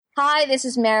Hi, this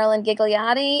is Marilyn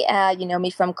Gigliotti. You know me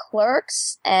from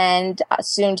Clerks and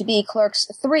soon to be Clerks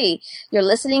 3. You're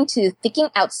listening to Thinking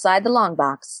Outside the Long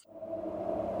Box.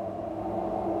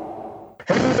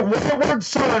 Hey, Wayward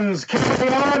Sons, carry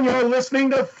on. You're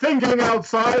listening to Thinking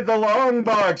Outside the Long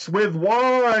Box with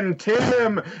Juan,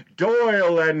 Tim,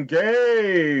 Doyle, and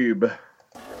Gabe.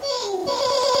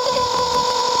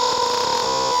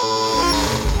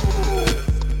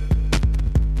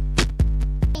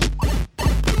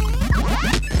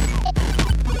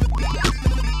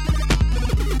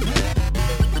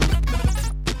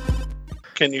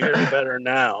 Can you hear me better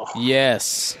now?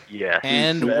 Yes. Yeah.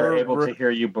 And We were we're able to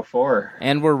hear you before.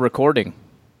 and we're recording.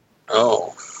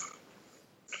 Oh.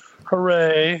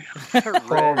 Hooray.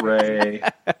 Hooray.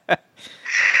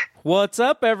 What's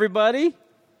up, everybody?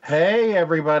 Hey,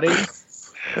 everybody.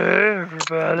 Hey,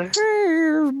 everybody.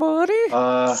 Hey,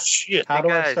 everybody. Shit. How Hey, do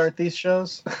I guys. start these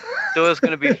shows? Doyle's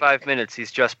going to be 5 minutes.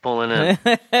 He's just pulling in.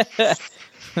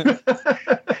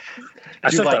 I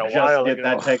Did you sent that a just while get ago.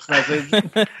 that text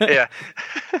message? Yeah.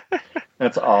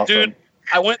 That's awesome. Dude,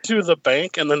 I went to the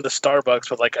bank and then to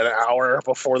Starbucks with like an hour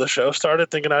before the show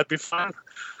started thinking I'd be fine.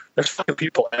 There's fucking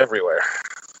people everywhere.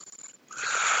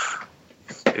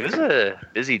 It was a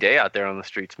busy day out there on the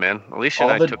streets, man. Alicia All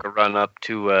and the- I took a run up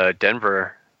to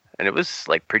Denver, and it was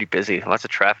like pretty busy. Lots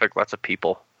of traffic, lots of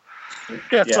people.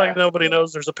 Yeah, it's Yeah. like nobody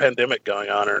knows there's a pandemic going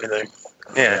on or anything.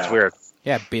 Yeah, it's Yeah. weird.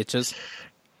 Yeah, bitches.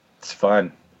 It's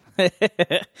fun.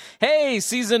 Hey,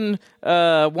 season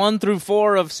 1 through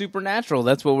 4 of Supernatural.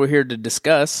 That's what we're here to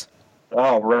discuss.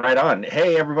 Oh, right on.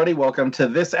 Hey, everybody. Welcome to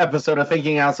this episode of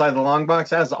Thinking Outside the Long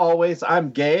Box. As always,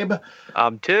 I'm Gabe.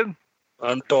 Tim.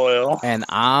 I'm Doyle. And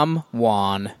I'm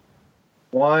Juan.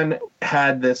 Juan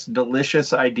had this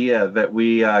delicious idea that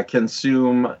we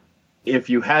consume. If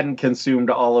you hadn't consumed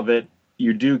all of it,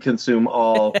 you do consume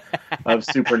all of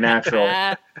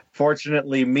Supernatural.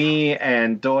 Fortunately, me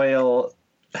and Doyle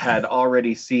had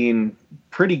already seen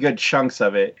pretty good chunks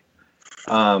of it.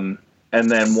 And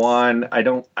then Juan,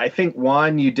 I think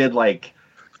Juan, you did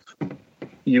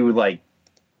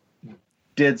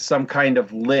did some kind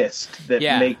of list that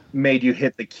Yeah. made you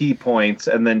hit the key points,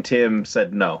 and then Tim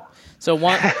said no. So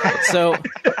one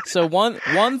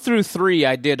through 3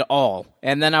 I did all,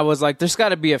 and then I was like, "There's got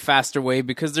to be a faster way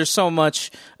because there's so much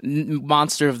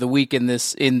monster of the week in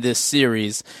this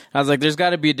series." I was like, "There's got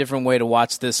to be a different way to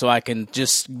watch this so I can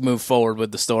just move forward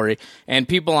with the story." And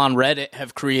people on Reddit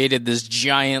have created this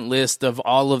giant list of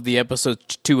all of the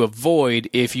episodes to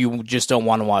avoid if you just don't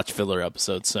want to watch filler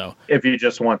episodes. So If you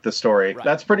just want the story. Right.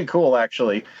 That's pretty cool,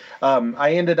 actually.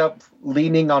 I ended up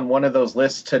leaning on one of those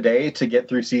lists today to get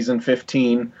through season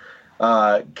 15,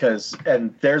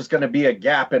 and there's going to be a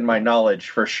gap in my knowledge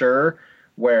for sure,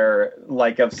 where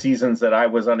like of seasons that I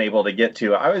was unable to get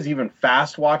to. I was even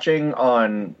fast watching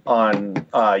on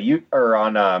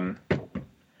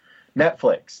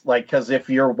Netflix, like, because if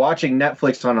you're watching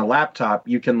Netflix on a laptop,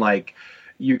 you can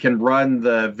run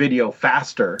the video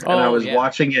faster, and I was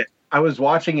watching it. I was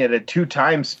watching it at 2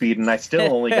 times speed, and I still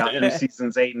only got through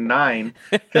seasons 8 and 9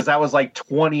 because that was like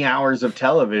 20 hours of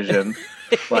television.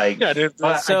 Like, Yeah, dude.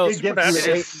 but So- I did get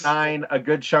through 8 and 9, a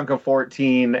good chunk of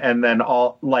 14, and then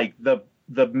all like the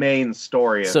main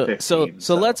story of 15.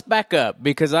 So let's back up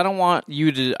because I don't want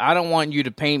you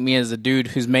to paint me as a dude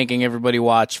who's making everybody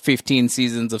watch 15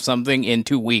 seasons of something in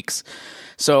 2 weeks.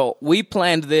 So we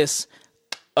planned this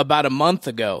about a month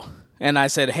ago, and I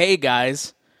said, "Hey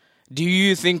guys, do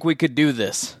you think we could do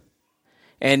this?"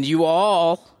 And you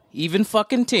all, even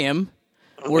fucking Tim,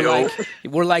 were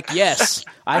like, "Yes,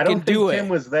 I can don't do think it." Tim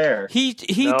was there. He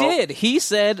No. did. He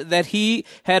said that he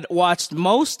had watched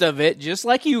most of it, just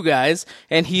like you guys,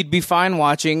 and he'd be fine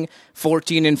watching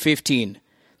 14 and 15.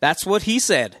 That's what he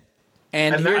said.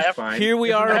 And And here, that's fine. here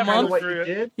we are Isn't a that month. what you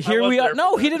did? Here I we was are. there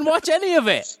No, for he that. didn't watch any of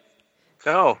it.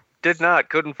 No, did not.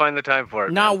 Couldn't find the time for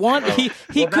it. Not one. He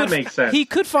Well, that could. makes sense. He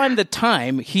could find the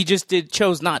time. He just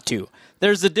chose not to.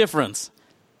 There's a difference.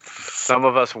 Some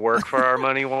of us work for our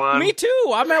money, Juan. Me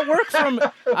too. I'm at work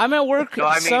No,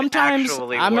 I mean sometimes.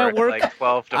 actually I'm at work. like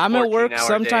 12 to I'm at work 14-hour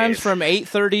sometimes days. from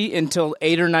 8:30 until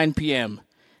 8 or 9 p.m.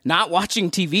 Not watching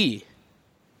TV.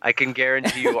 I can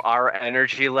guarantee you our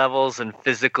energy levels and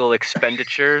physical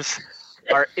expenditures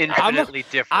are infinitely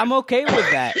different. I'm okay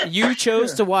with that. You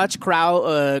chose to watch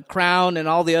Crown and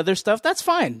all the other stuff. That's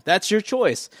fine. That's your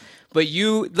choice. But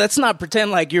let's not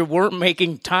pretend like you weren't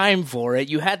making time for it.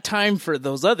 You had time for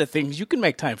those other things. You can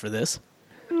make time for this.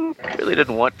 I really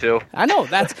didn't want to. I know.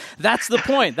 That's the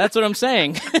point. That's what I'm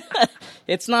saying.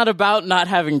 It's not about not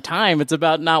having time. It's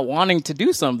about not wanting to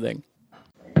do something.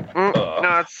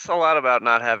 No, it's a lot about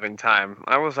not having time.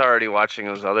 I was already watching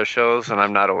those other shows, and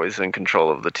I'm not always in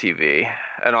control of the TV.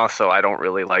 And also, I don't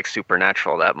really like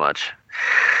Supernatural that much.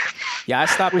 Yeah, I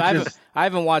stopped. I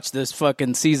haven't watched this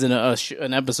fucking season,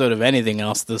 an episode of anything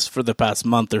else for the past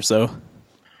month or so.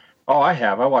 Oh, I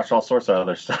have. I watched all sorts of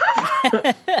other stuff.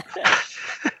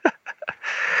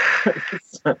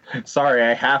 Sorry,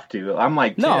 I have to. I'm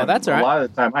like, no, that's all right. A lot of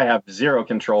the time, I have zero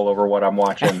control over what I'm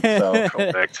watching. So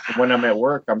when I'm at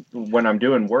work, when I'm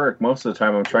doing work, most of the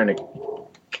time I'm trying to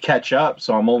catch up.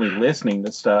 So I'm only listening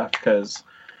to stuff because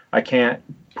I can't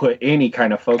put any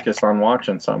kind of focus on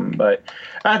watching something. But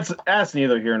that's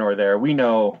neither here nor there. We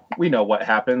know what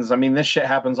happens. I mean, this shit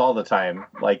happens all the time.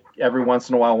 Like every once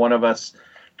in a while, one of us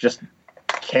just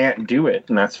can't do it,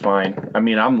 and that's fine. I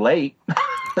mean, I'm late.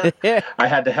 I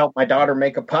had to help my daughter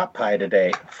make a pot pie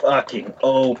today. Fucking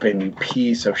open, you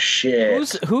piece of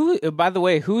shit. By the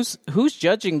way, who's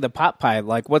judging the pot pie?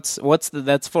 Like,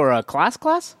 that's for a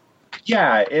class?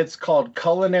 Yeah, it's called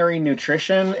culinary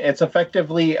nutrition. It's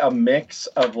effectively a mix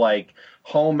of like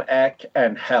home ec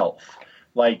and health.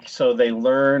 Like, so they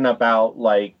learn about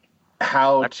like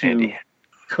how to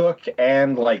cook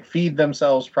and like feed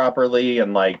themselves properly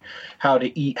and like how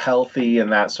to eat healthy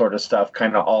and that sort of stuff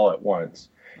kind of all at once.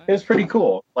 It was pretty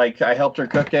cool. Like, I helped her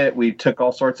cook it. We took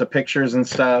all sorts of pictures and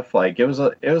stuff. Like, it was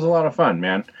a lot of fun,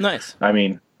 man. Nice. I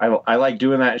mean, I like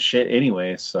doing that shit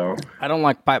anyway. So I don't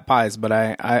like pot pies, but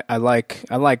I like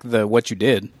the what you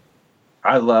did.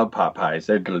 I love pot pies.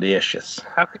 They're delicious.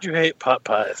 How could you hate pot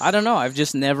pies? I don't know. I've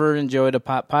just never enjoyed a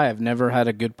pot pie. I've never had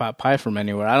a good pot pie from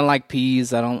anywhere. I don't like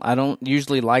peas. I don't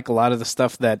usually like a lot of the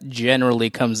stuff that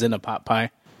generally comes in a pot pie.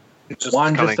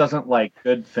 Juan just doesn't like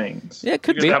good things. Yeah, it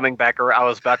could be. Coming back around. I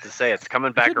was about to say, it's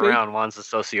coming back around. Juan's a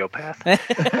sociopath.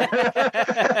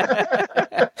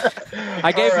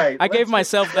 I gave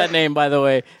myself that name, by the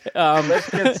way. Let's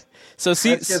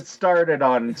get started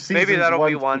on season. Maybe that'll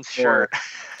be Juan's shirt.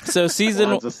 So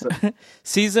season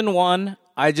 1,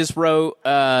 I just wrote,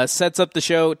 sets up the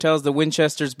show, tells the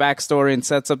Winchesters' backstory, and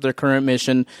sets up their current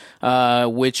mission,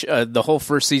 which the whole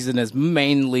first season is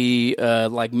mainly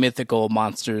like mythical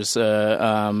monsters.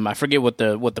 I forget what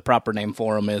the proper name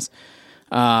for them is.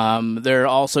 They're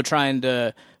also trying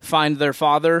to find their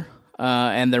father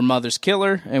and their mother's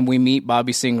killer, and we meet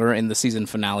Bobby Singer in the season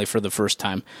finale for the first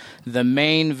time. The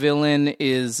main villain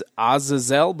is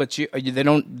Azazel, but they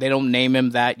don't name him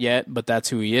that yet, but that's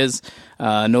who he is.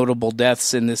 Notable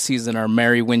deaths in this season are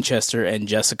Mary Winchester and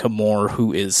Jessica Moore,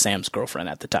 who is Sam's girlfriend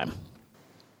at the time.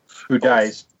 Who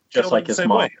dies just like his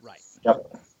mom. Way. Right.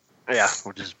 Yep. Yeah,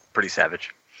 which is pretty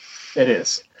savage. It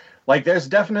is. Like, there's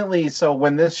definitely... So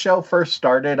when this show first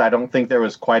started, I don't think there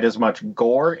was quite as much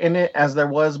gore in it as there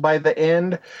was by the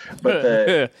end.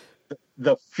 But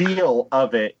the feel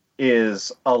of it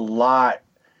is a lot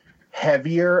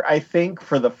heavier, I think,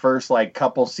 for the first, like,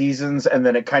 couple seasons. And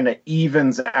then it kind of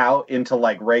evens out into,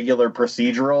 like, regular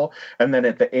procedural. And then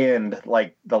at the end,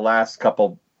 like, the last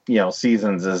couple...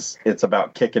 seasons it's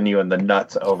about kicking you in the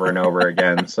nuts over and over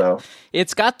again. So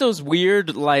it's got those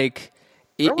weird, like,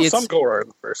 there was some gore in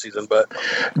the first season, but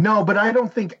no, but I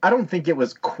don't think it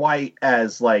was quite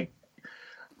as like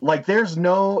there's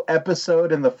no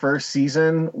episode in the first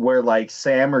season where like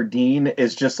Sam or Dean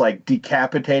is just like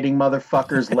decapitating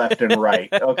motherfuckers left and right.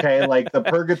 Okay, like the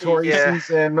Purgatory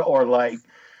season or like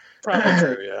probably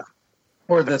true, yeah.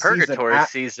 Or the Purgatory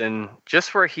season,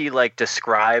 just where he like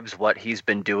describes what he's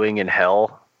been doing in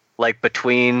hell, like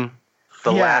between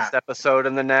the last episode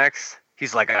and the next.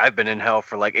 He's like, I've been in hell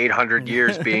for like 800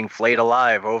 years being flayed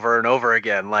alive over and over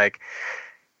again. Like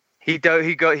he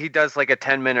does like a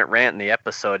 10-minute rant in the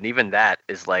episode, and even that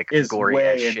is like gory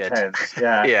as shit. Intense.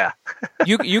 Yeah. Yeah.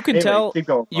 You can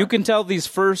tell these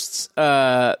first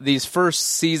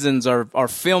seasons are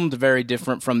filmed very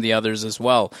different from the others as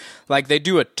well. Like they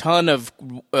do a ton of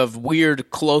weird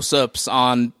close-ups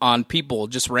on people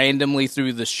just randomly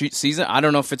through the season. I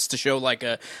don't know if it's to show like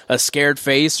a scared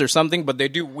face or something, but they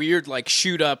do weird like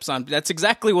shoot-ups on. That's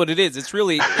exactly what it is. It's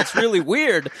really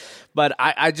weird. But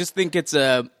I just think it's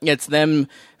them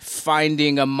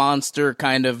finding a monster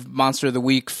kind of Monster of the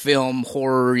Week film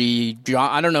horror-y.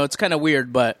 I don't know. It's kind of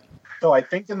weird, but so I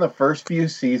think in the first few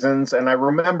seasons, and I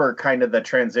remember kind of the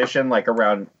transition, like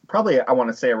around probably I want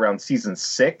to say around season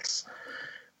 6,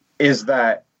 is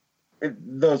that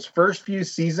those first few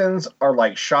seasons are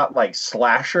like shot like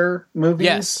slasher movies.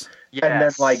 Yes. And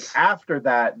then like after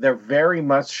that, they're very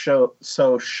much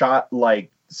shot like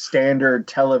standard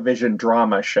television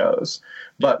drama shows,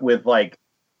 but with like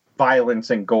violence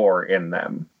and gore in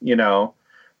them,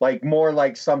 like more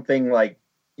like something like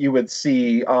you would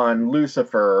see on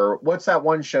Lucifer. What's that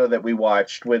one show that we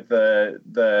watched with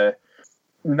the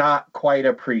Not Quite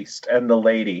a Priest and the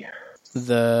lady.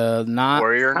 The not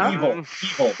Warrior Evil.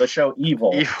 The show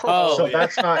Evil. Oh, So yeah.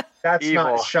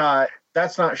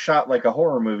 that's not shot like a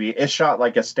horror movie. It's shot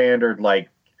like a standard like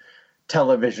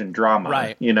television drama.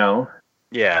 Right. You know?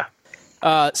 Yeah.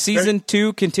 Season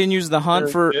 2 continues the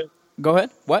hunt for. Go ahead.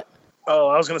 What? Oh,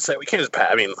 I was going to say, we can't just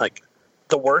I mean, like,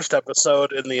 the worst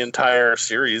episode in the entire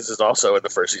series is also in the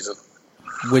first season.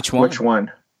 Which one? Which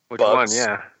one? Which Bugs. one?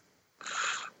 Yeah.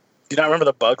 Do you not remember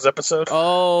the Bugs episode?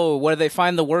 Oh, where they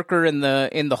find the worker in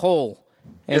the hole,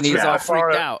 and It's he's by all far-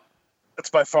 freaked out. It's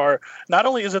by far, not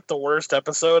only is it the worst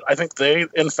episode, I think they,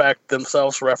 in fact,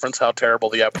 themselves reference how terrible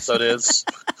the episode is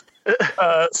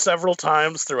several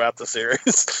times throughout the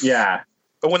series. Yeah.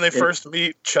 But when they first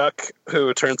meet Chuck,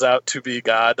 who turns out to be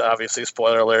God, obviously,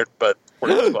 spoiler alert, but we're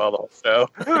going to spoil the whole show.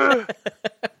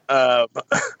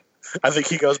 I think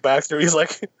he goes back through, he's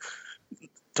like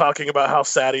talking about how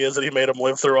sad he is that he made him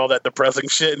live through all that depressing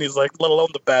shit, and he's like, let alone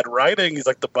the bad writing, he's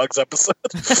like, the Bugs episode.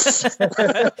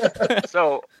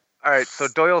 So, all right. So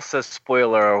Doyle says,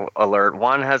 spoiler alert.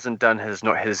 Juan hasn't done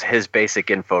his basic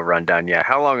info rundown yet.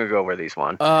 How long ago were these,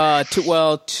 Juan?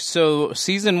 So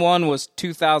season 1 was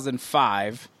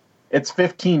 2005. It's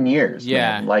 15 years.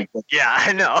 Yeah. Man. Like, Yeah,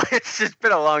 I know. It's just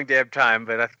been a long damn time,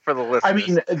 but for the listeners. I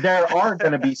mean, there are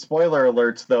going to be spoiler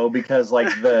alerts though, because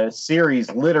like the series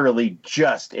literally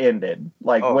just ended.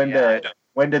 Like when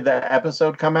did that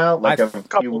episode come out? Like a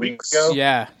few weeks ago.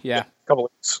 Yeah. A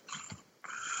couple weeks.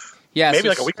 Yeah, Maybe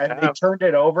like a week and a And they half. turned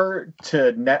it over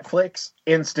to Netflix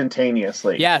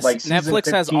instantaneously. Yes, like season Netflix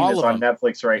has 15 all is of on them.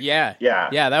 Netflix, right? Yeah,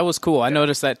 Yeah. that was cool. I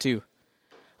noticed that too.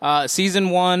 Season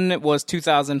 1 was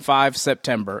 2005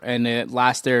 September, and it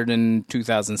last aired in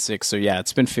 2006. So yeah,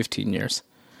 it's been 15 years.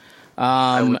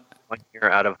 I was 1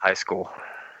 year out of high school.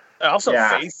 Also,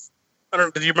 Yeah. Faith. I don't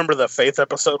know, did you remember the Faith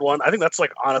episode one? I think that's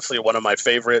like honestly one of my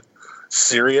favorite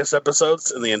serious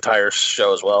episodes in the entire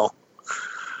show as well.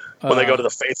 When they go to the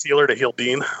Faith healer to heal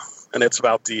Dean, and it's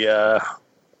about the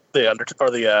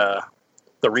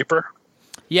Reaper.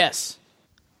 Yes.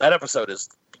 That episode is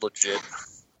legit.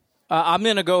 I'm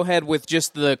going to go ahead with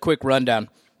just the quick rundown.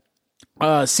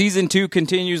 Season 2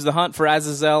 continues the hunt for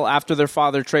Azazel after their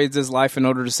father trades his life in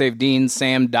order to save Dean.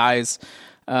 Sam dies.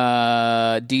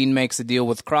 Dean makes a deal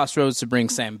with Crossroads to bring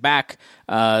Sam back.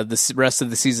 The rest of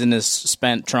the season is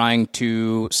spent trying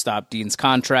to stop Dean's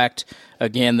contract.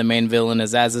 Again, the main villain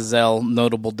is Azazel.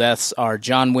 Notable deaths are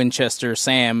John Winchester,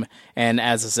 Sam, and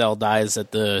Azazel dies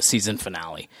at the season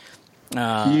finale.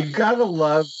 You gotta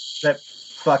love that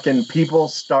fucking people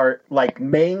start, like,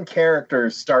 main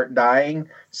characters start dying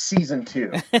season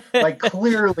 2. Like,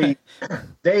 clearly,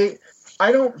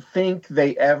 I don't think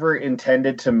they ever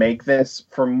intended to make this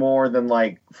for more than,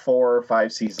 like, 4 or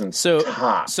 5 seasons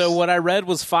tops. So what I read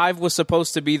was 5 was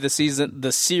supposed to be the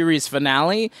series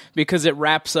finale, because it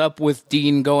wraps up with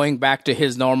Dean going back to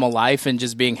his normal life and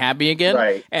just being happy again.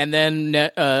 Right. And then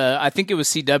I think it was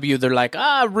CW. They're like,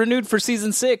 renewed for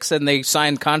season 6, and they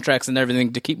signed contracts and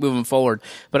everything to keep moving forward.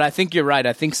 But I think you're right.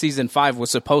 I think season 5 was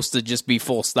supposed to just be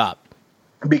full stop.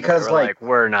 Because,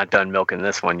 we're not done milking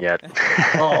this one yet.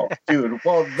 oh, dude.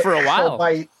 Well, For a while. So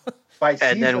by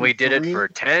And then we did it 3, for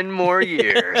 10 more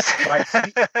years.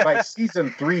 by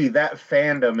season 3, that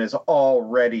fandom is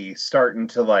already starting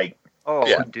to, like, Oh,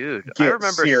 Yeah. dude. I Get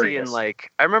remember serious.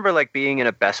 seeing being in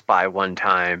a Best Buy one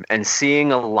time and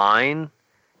seeing a line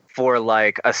for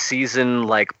like a season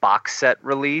like box set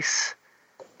release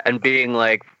and being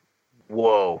like,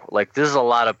 whoa, like this is a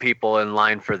lot of people in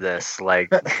line for this. Like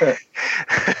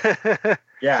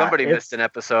yeah, somebody missed an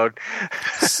episode.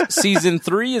 Season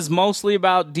 3 is mostly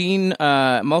about Dean,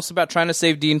 mostly about trying to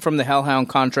save Dean from the Hellhound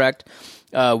contract.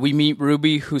 We meet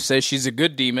Ruby, who says she's a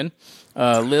good demon.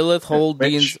 Lilith hold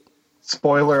Dean's...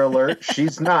 Spoiler alert,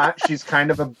 she's not. She's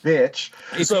kind of a bitch.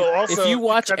 If you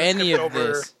watch kinda any skipped of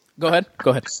this... Go ahead.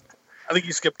 I think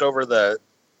you skipped over the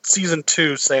season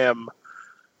 2. Sam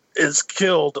is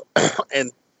killed, and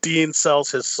Dean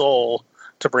sells his soul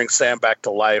to bring Sam back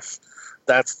to life.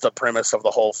 That's the premise of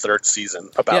the whole 3rd season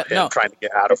about him trying to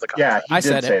get out of the contract. Yeah, he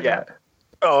did say that.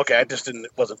 Oh, okay. I just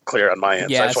wasn't clear on my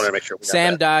end. So I just wanted to make sure.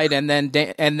 Sam died, and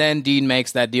then Dean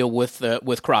makes that deal with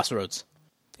Crossroads,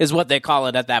 is what they call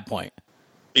it at that point.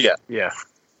 Yeah.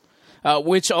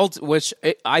 Which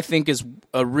I think is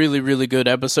a really, really good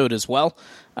episode as well.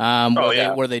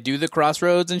 Where they do the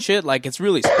Crossroads and shit. Like, it's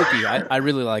really spooky. I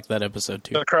really like that episode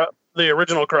too. The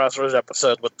original Crossroads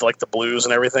episode with like the blues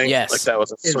and everything. Yes. Like that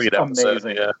was a sweet episode.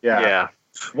 Amazing. Yeah.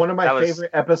 One of my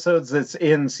favorite episodes that's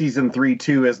in season 3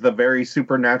 too is the Very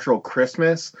Supernatural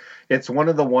Christmas. It's one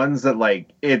of the ones that,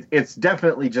 like, it's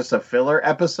definitely just a filler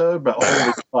episode, but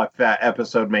holy fuck, that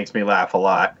episode makes me laugh a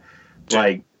lot.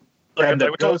 Like and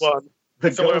the ghost,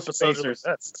 the ghost facers.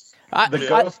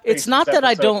 It's not that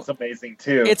I don't. It's amazing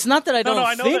too. It's not that I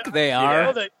don't think they are. I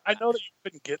know that you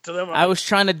couldn't get to them. I was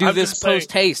trying to do this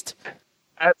post haste.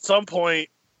 At some point,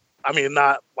 I mean,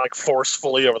 not like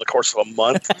forcefully over the course of a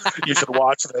month, you should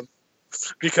watch them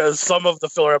because some of the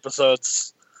filler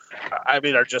episodes, I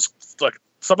mean, are just like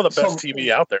some of the best TV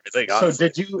out there. I think.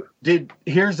 Honestly. So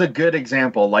here's a good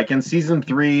example. Like in season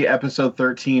 3, episode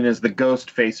 13 is the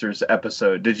Ghost Facers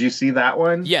episode. Did you see that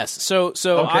one? Yes. So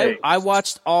okay. I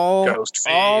watched all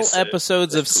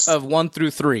episodes of 1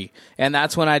 through 3, and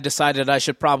that's when I decided I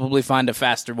should probably find a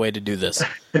faster way to do this.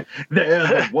 They're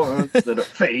the ones that are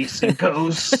facing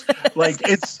ghosts. Like,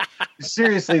 it's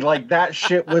seriously, like, that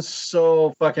shit was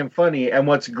so fucking funny. And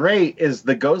what's great is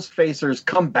the Ghost Facers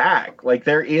come back. Like,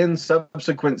 they're in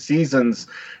subsequent seasons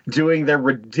doing their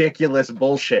ridiculous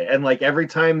bullshit. And, like, every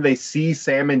time they see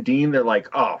Sam and Dean, they're like,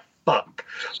 oh, fuck.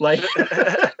 Like...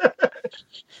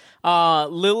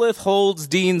 Lilith holds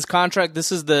Dean's contract.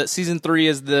 This is season 3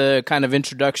 is the kind of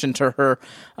introduction to her.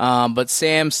 But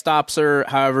Sam stops her.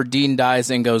 However, Dean dies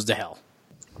and goes to hell.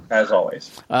 As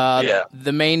always.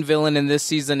 The main villain in this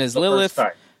season is Lilith.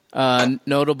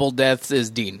 Notable deaths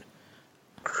is Dean.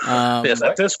 Yes,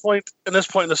 at this point in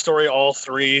the story, all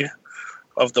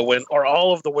of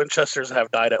the Winchesters have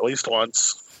died at least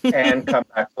once. And come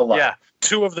back to life. Yeah,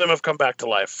 2 of them have come back to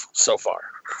life so far.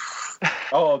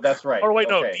 Oh, that's right. Or wait,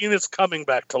 no, Dean is coming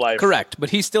back to life. Correct, but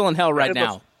he's still in hell right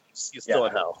now. He's still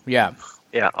in hell. Yeah.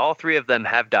 Yeah, all 3 of them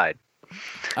have died.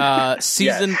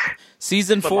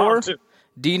 Season 4,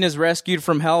 Dean is rescued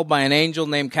from hell by an angel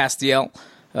named Castiel.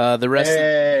 The rest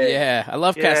I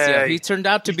love Castiel. He turned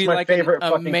out to be like an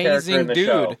amazing dude.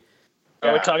 Show.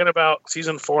 Are we talking about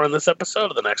season 4 in this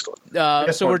episode or the next one?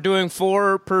 We're doing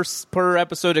 4 per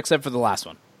episode except for the last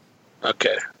one.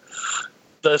 Okay.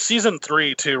 The season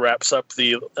 3 too wraps up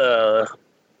the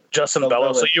Justin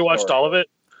Bellows. So you watched all of it?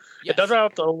 Yes. It does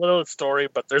wrap up the Lilith story,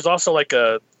 but there's also like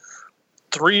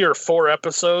 3 or 4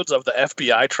 episodes of the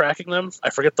FBI tracking them.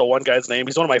 I forget the one guy's name.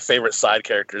 He's one of my favorite side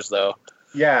characters, though.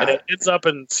 Yeah. And it ends up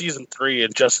in season 3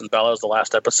 in Justin Bellows, the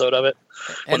last episode of it,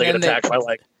 when they get attacked by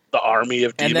like the army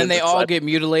of demons. And then they all get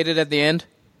mutilated at the end?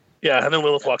 Yeah, and then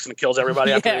Lilith walks in and kills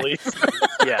everybody after they leave.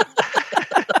 Yeah.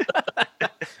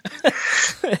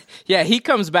 Yeah, he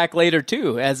comes back later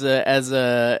too as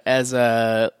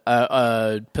a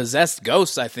possessed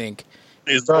ghost, I think.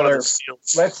 He's one of the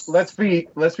seals. Let's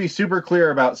be super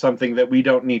clear about something that we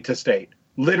don't need to state.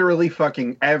 Literally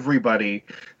fucking everybody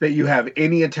that you have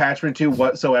any attachment to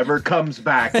whatsoever comes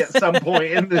back at some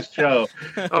point in this show.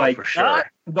 Like, for sure.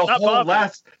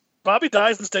 Bobby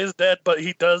dies and stays dead, but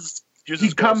he does use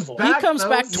his ghost. He comes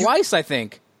back twice, I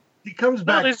think. He comes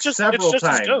back several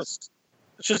times. His ghost.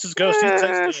 It's just his ghost.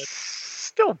 He's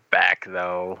still back,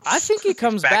 though. I think he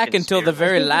comes back until the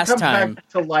very last time. Back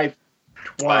to life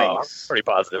twice. I'm pretty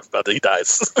positive about that. He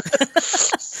dies.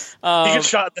 He gets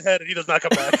shot in the head and he does not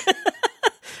come back.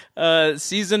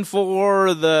 Season 4,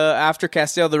 after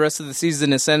Castiel, the rest of the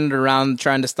season is centered around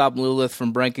trying to stop Lilith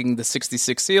from breaking the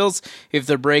 66 seals. If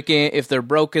they're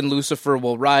broken, Lucifer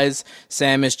will rise.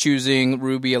 Sam is choosing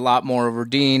Ruby a lot more over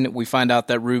Dean. We find out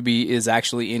that Ruby is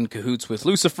actually in cahoots with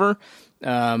Lucifer.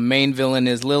 Main villain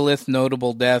is Lilith.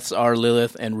 Notable deaths are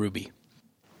Lilith and Ruby.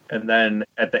 And then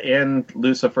at the end,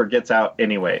 Lucifer gets out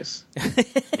anyways.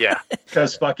 Yeah.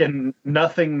 Because fucking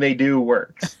nothing they do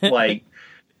works. Like,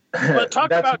 but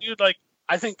talk about, dude, like,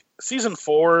 I think season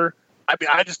 4, I mean,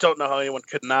 I just don't know how anyone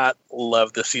could not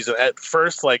love this season. At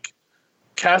first, like,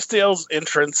 Castiel's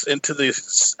entrance into the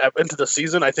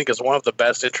season, I think, is one of the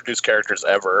best introduced characters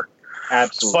ever.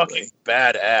 Absolutely. Fucking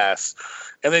badass.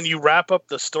 And then you wrap up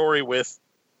the story with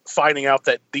finding out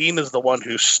that Dean is the one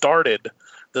who started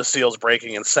the seals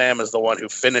breaking and Sam is the one who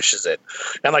finishes it.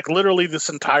 And, like, literally this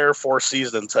entire 4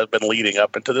 seasons have been leading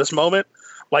up into this moment.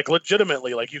 Like,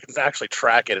 legitimately, like, you can actually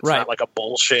track it. It's not like a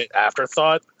bullshit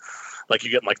afterthought. Like, you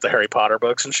get, like, the Harry Potter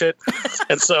books and shit.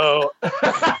 And so...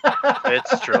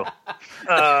 It's true.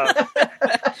 I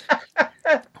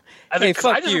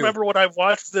just remember when I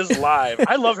watched this live.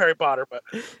 I love Harry Potter, but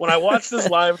when I watched this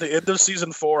live, the end of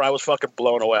season 4, I was fucking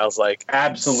blown away. I was like,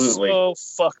 absolutely so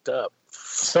fucked up.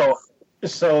 So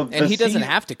and he doesn't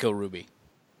have to kill Ruby.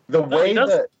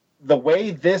 The way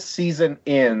this season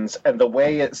ends and the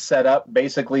way it's set up,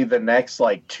 basically the next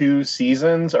like 2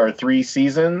 seasons or 3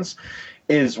 seasons,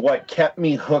 is what kept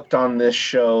me hooked on this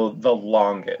show the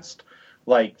longest.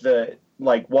 Like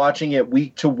watching it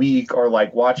week to week or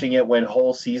like watching it when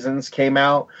whole seasons came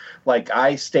out. Like,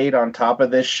 I stayed on top of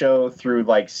this show through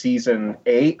like season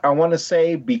 8, I want to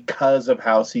say, because of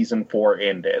how season 4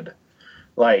 ended.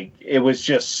 Like, it was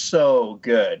just so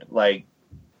good. Like,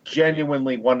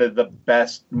 genuinely one of the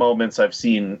best moments I've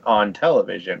seen on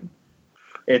television.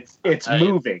 It's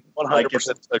moving.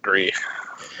 100% agree.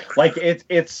 Like,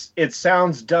 it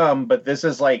sounds dumb, but this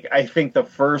is, like, I think the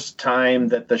first time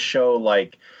that the show,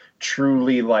 like,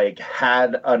 truly, like,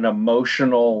 had an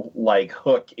emotional, like,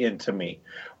 hook into me.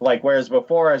 Like, whereas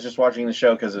before I was just watching the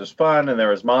show because it was fun and there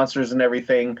was monsters and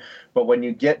everything, but when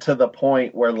you get to the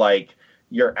point where, like,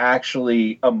 you're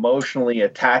actually emotionally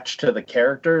attached to the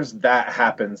characters, that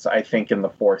happens, I think, in the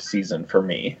 4th season for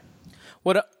me.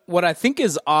 What I think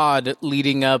is odd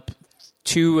leading up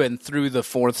to and through the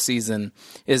 4th season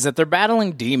is that they're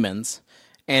battling demons,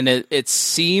 and it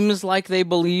seems like they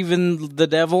believe in the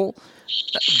devil,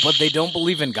 but they don't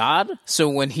believe in God. So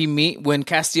when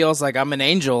Castiel's like, I'm an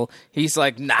angel, he's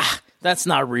like, nah, that's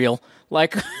not real.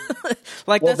 Like,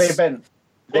 well, that's...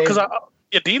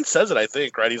 Dean says it, I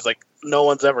think, right? He's like, no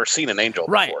one's ever seen an angel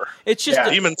before. It's just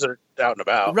demons are out and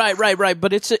about. Right.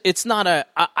 But it's not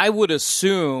I would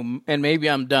assume, and maybe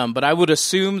I'm dumb, but I would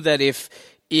assume that if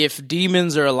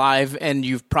demons are alive and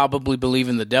you probably believe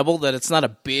in the devil, that it's not a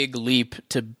big leap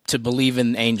to believe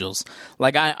in angels.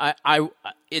 Like I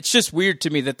it's just weird to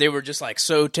me that they were just like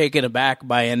so taken aback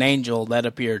by an angel that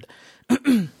appeared.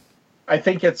 I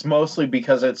think it's mostly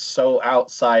because it's so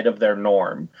outside of their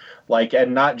norm. Like,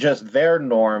 and not just their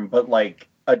norm, but like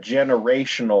a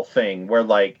generational thing where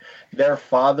like their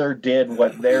father did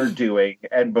what they're doing,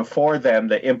 and before them,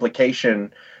 the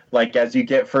implication, like as you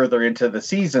get further into the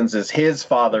seasons, is his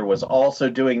father was also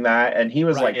doing that, and he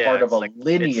was part of a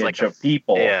lineage of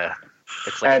people. Yeah,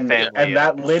 it's like and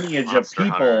that lineage of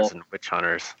people and witch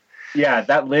hunters. Yeah,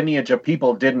 that lineage of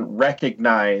people didn't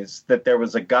recognize that there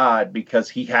was a God because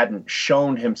he hadn't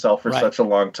shown himself for such a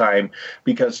long time,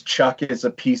 because Chuck is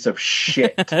a piece of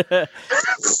shit.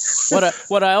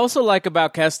 What I also like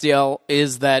about Castiel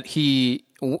is that he,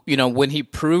 when he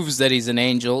proves that he's an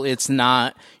angel, it's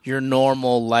not your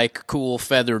normal, like, cool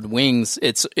feathered wings.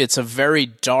 It's a very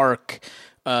dark,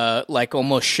 like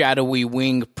almost shadowy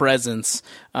wing presence,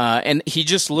 and he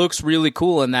just looks really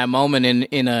cool in that moment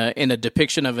in a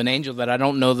depiction of an angel that I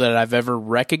don't know that I've ever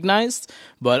recognized,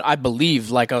 but I believe,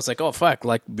 like, I was like, oh fuck,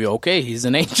 like, okay, he's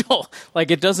an angel.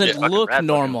 Like, it doesn't look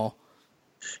normal.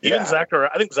 Even I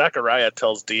think Zachariah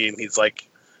tells Dean, he's like,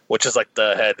 which is like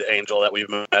the head angel that we've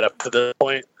met up to this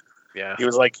point. Yeah, he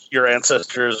was like, your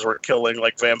ancestors were killing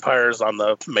like vampires on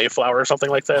the Mayflower or something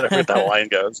like that. I forget how the line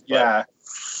goes. Yeah.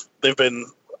 They've been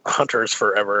hunters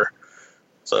forever.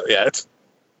 So yeah,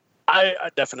 I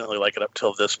definitely like it up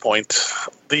till this point.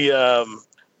 The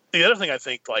other thing I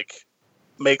think like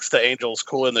makes the angels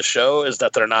cool in the show is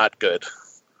that they're not good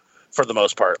for the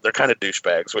most part. They're kind of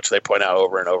douchebags, which they point out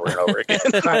over and over and over again.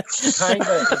 Kind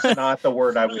of is not the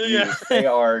word I would use. They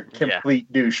are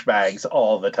complete douchebags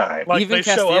all the time. Like, even they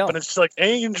Castiel. show up and it's just like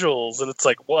angels, and it's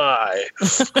like, why?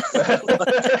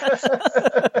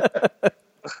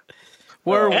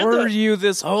 Where were you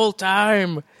this whole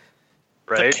time?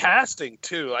 Right. The casting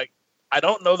too. I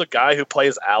don't know the guy who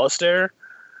plays Alistair,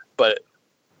 but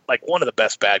like one of the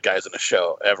best bad guys in the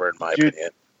show ever, in my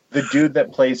opinion. The dude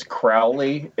that plays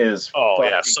Crowley is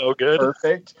so good,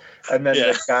 perfect. And then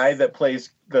the guy that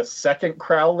plays the second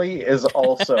Crowley is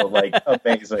also like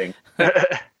amazing.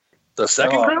 The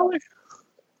second Crowley?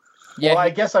 Yeah, well,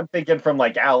 I guess I'm thinking from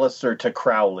like Alistair to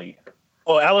Crowley.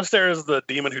 Well, Alistair is the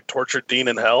demon who tortured Dean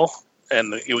in hell,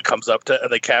 and he comes up to,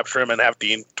 and they capture him and have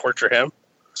Dean torture him.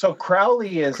 So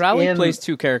Crowley plays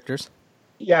two characters.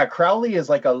 Yeah, Crowley is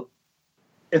like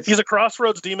he's a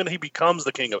crossroads demon. He becomes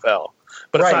the king of hell,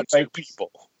 but it's not two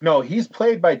people. No, he's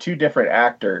played by two different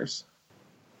actors.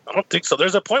 I don't think so.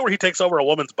 There's a point where he takes over a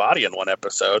woman's body in one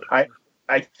episode. I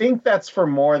think that's for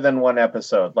more than one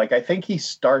episode. Like, I think he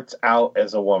starts out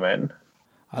as a woman.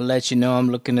 I'll let you know. I'm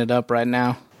looking it up right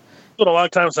now. It's been a long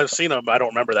time since I've seen him. I don't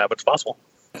remember that, but it's possible.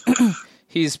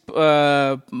 He's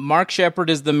Mark Shepard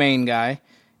is the main guy,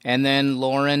 and then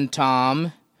Lauren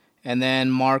Tom, and then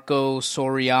Marco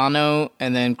Soriano,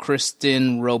 and then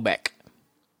Kristen Robeck.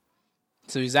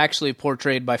 So he's actually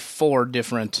portrayed by 4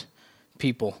 different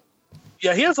people.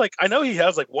 Yeah, I know he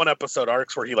has one episode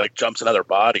arcs where he jumps in other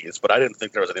bodies, but I didn't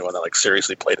think there was anyone that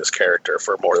seriously played his character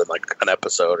for more than an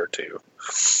episode or 2.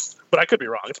 But I could be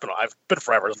wrong. I've been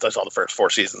forever since I saw the first 4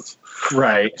 seasons.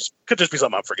 Right. Could just be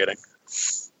something I'm forgetting.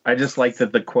 I just like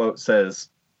that the quote says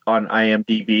on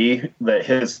IMDb that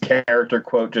his character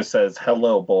quote just says,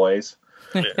 "Hello, boys."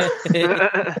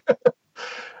 Yeah.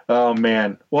 Oh,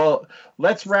 man. Well,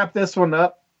 let's wrap this one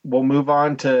up. We'll move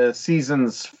on to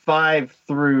seasons 5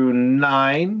 through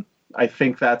 9. I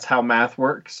think that's how math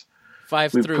works.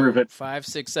 5 through 5,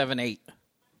 6, 7, 8.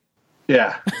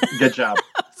 Yeah, good job.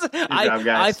 Good job, guys.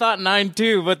 I thought 9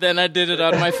 too, but then I did it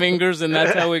on my fingers, and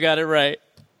that's how we got it right.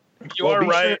 You are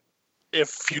right.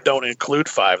 If you don't include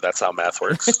 5, that's how math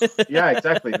works. Yeah,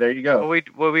 exactly. There you go.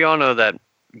 We all know that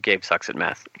Gabe sucks at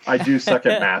math. I do suck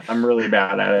at math. I'm really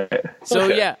bad at it. So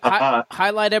yeah,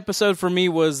 highlight episode for me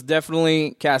was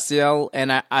definitely Castiel,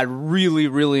 and I really,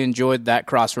 really enjoyed that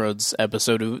Crossroads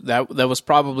episode. That was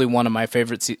probably one of my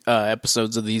favorite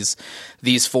episodes of these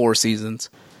 4 seasons.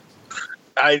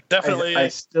 I definitely. I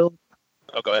still.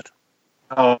 Oh, go ahead.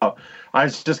 Oh, I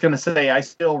was just going to say, I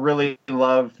still really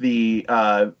love the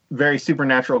very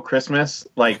supernatural Christmas.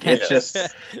 Like, it's just,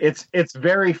 it's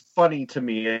very funny to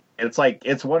me. It's like,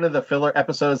 it's one of the filler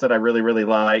episodes that I really, really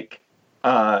like.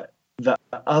 The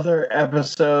other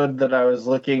episode that I was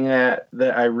looking at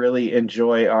that I really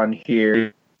enjoy on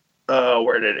here,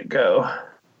 where did it go?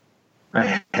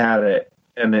 I had it,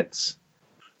 and it's...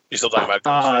 You still talking about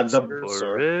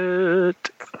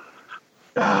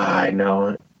I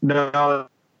know. No,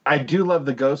 I do love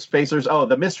the Ghost Facers. Oh,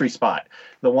 the Mystery Spot,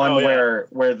 the one where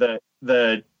the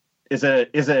is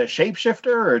it a shapeshifter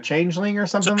or a changeling or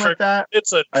something like that?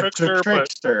 It's a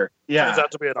trickster. Yeah, turns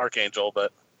out to be an archangel.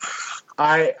 But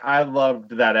I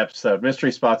loved that episode.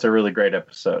 Mystery Spot's a really great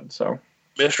episode. So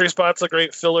Mystery Spot's a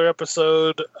great filler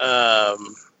episode.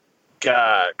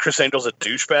 God, Chris Angel's a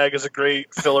douchebag is a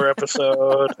great filler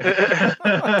episode.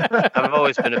 I've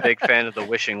always been a big fan of the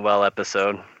Wishing Well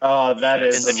episode. Oh, that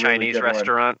is in the Chinese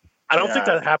restaurant. I don't think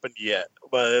that happened yet,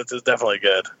 but it's definitely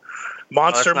good.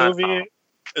 Monster movie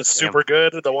is super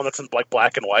good. The one that's in like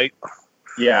black and white.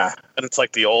 Yeah, and it's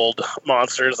like the old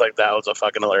monsters. Like that was a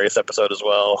fucking hilarious episode as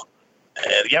well.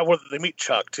 And yeah, they meet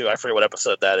Chuck too. I forget what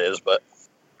episode that is, but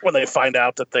when they find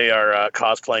out that they are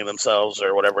cosplaying themselves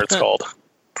or whatever it's called.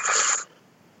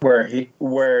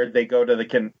 Where they go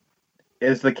to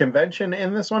is the convention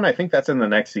in this one? I think that's in the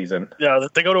next season. Yeah,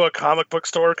 they go to a comic book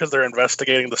store because they're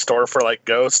investigating the store for like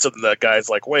ghosts, and the guy's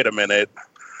like, "Wait a minute,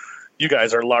 you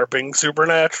guys are LARPing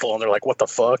Supernatural," and they're like, "What the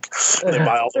fuck?" And they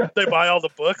buy all the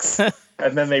books,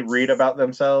 and then they read about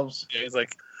themselves. Yeah, he's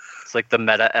like, it's like the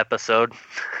meta episode.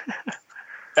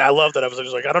 I love that episode.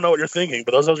 He's like, "I don't know what you're thinking,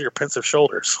 but those are your pensive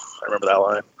shoulders." I remember that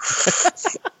line.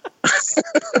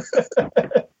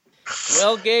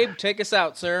 Well, Gabe, take us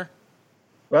out, sir.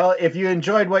 Well, if you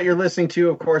enjoyed what you're listening to,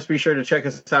 of course, be sure to check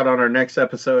us out on our next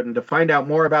episode. And to find out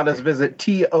more about us, visit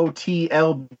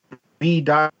totlb.com.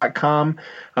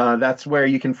 That's where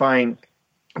you can find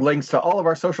links to all of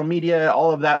our social media,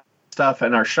 all of that stuff,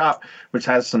 and our shop, which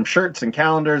has some shirts and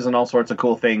calendars and all sorts of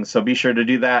cool things. So be sure to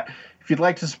do that. If you'd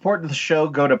like to support the show,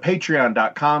 go to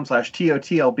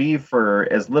patreon.com/TOTLB. For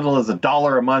as little as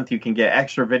 $1 a month, you can get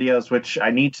extra videos, which I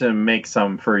need to make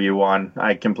some for you, Juan.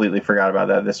 I completely forgot about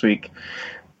that this week.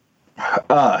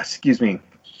 Excuse me.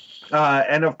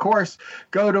 And of course,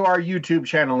 go to our YouTube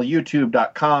channel,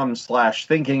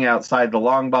 youtube.com/Thinking Outside the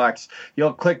Long Box.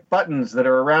 You'll click buttons that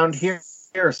are around here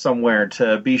somewhere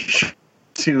to be sure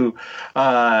to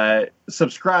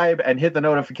subscribe and hit the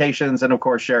notifications, and of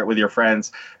course share it with your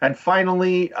friends. And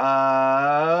finally,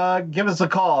 give us a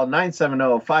call,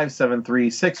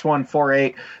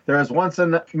 970-573-6148. There was once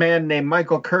a man named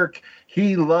Michael Kirk.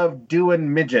 He loved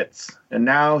doing midgets, and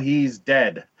now he's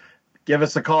dead. Give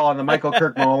us a call on the Michael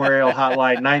Kirk Memorial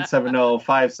Hotline,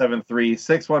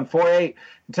 970-573-6148.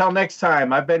 Until next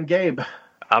time, I've been Gabe.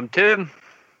 I'm Tim.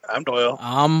 I'm Doyle.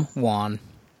 I'm Juan.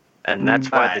 And that's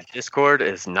why the Discord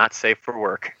is not safe for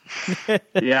work.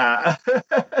 Yeah.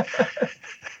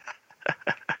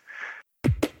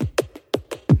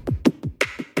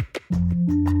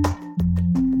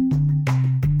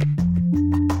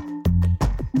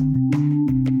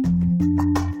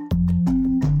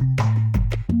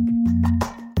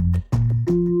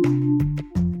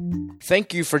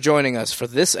 Thank you for joining us for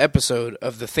this episode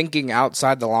of the Thinking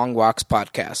Outside the Long Box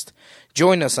podcast.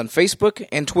 Join us on Facebook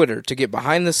and Twitter to get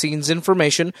behind-the-scenes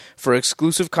information for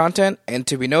exclusive content and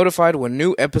to be notified when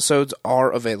new episodes are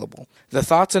available. The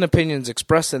thoughts and opinions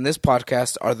expressed in this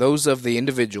podcast are those of the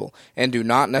individual and do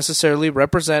not necessarily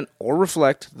represent or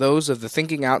reflect those of the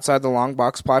Thinking Outside the Long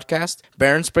Box podcast,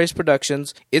 Barren Space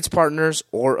Productions, its partners,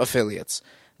 or affiliates.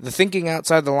 The Thinking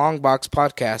Outside the Long Box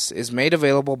podcast is made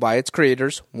available by its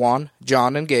creators, Juan,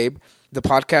 John, and Gabe. The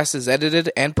podcast is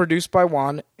edited and produced by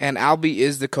Juan, and Albie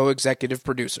is the co-executive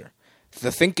producer.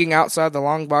 The Thinking Outside the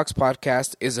Long Box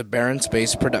podcast is a Barren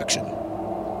Space production.